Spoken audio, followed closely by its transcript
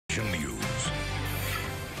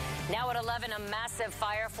11, a massive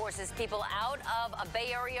fire forces people out of a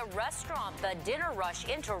Bay Area restaurant. The dinner rush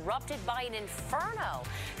interrupted by an inferno.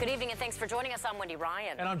 Good evening and thanks for joining us. I'm Wendy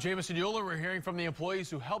Ryan. And I'm Jamison Euler. We're hearing from the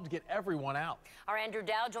employees who helped get everyone out. Our Andrew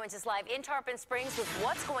Dow joins us live in Tarpon Springs with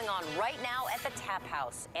what's going on right now at the Tap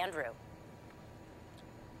House. Andrew.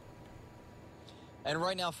 And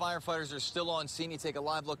right now, firefighters are still on scene. You take a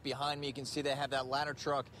live look behind me. You can see they have that ladder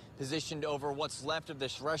truck positioned over what's left of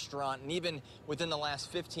this restaurant. And even within the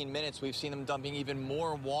last 15 minutes, we've seen them dumping even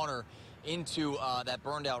more water into that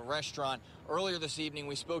burned out restaurant. Earlier this evening,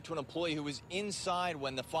 we spoke to an employee who was inside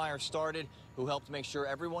when the fire started, who helped make sure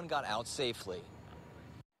everyone got out safely.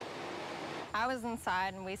 I was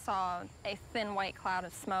inside and we saw a thin white cloud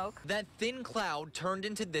of smoke. That thin cloud turned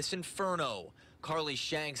into this inferno. Carly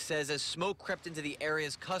Shanks says as smoke crept into the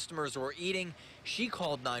areas customers were eating, she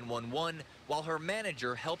called 911 while her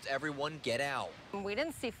manager helped everyone get out. We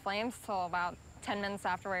didn't see flames till about 10 minutes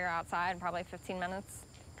after we were outside, probably 15 minutes.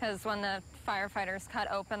 Because when the firefighters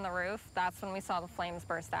cut open the roof, that's when we saw the flames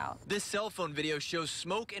burst out. This cell phone video shows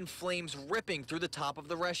smoke and flames ripping through the top of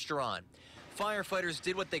the restaurant. Firefighters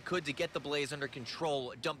did what they could to get the blaze under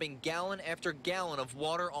control, dumping gallon after gallon of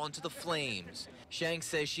water onto the flames. Shanks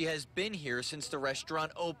says she has been here since the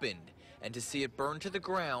restaurant opened, and to see it burn to the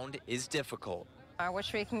ground is difficult. I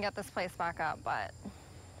wish we can get this place back up, but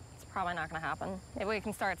it's probably not going to happen. Maybe we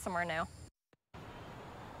can start somewhere new.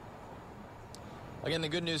 Again, the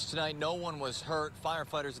good news tonight, no one was hurt.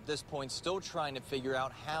 Firefighters at this point still trying to figure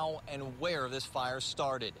out how and where this fire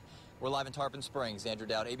started. We're live in Tarpon Springs. Andrew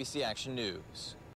Dowd, ABC Action News.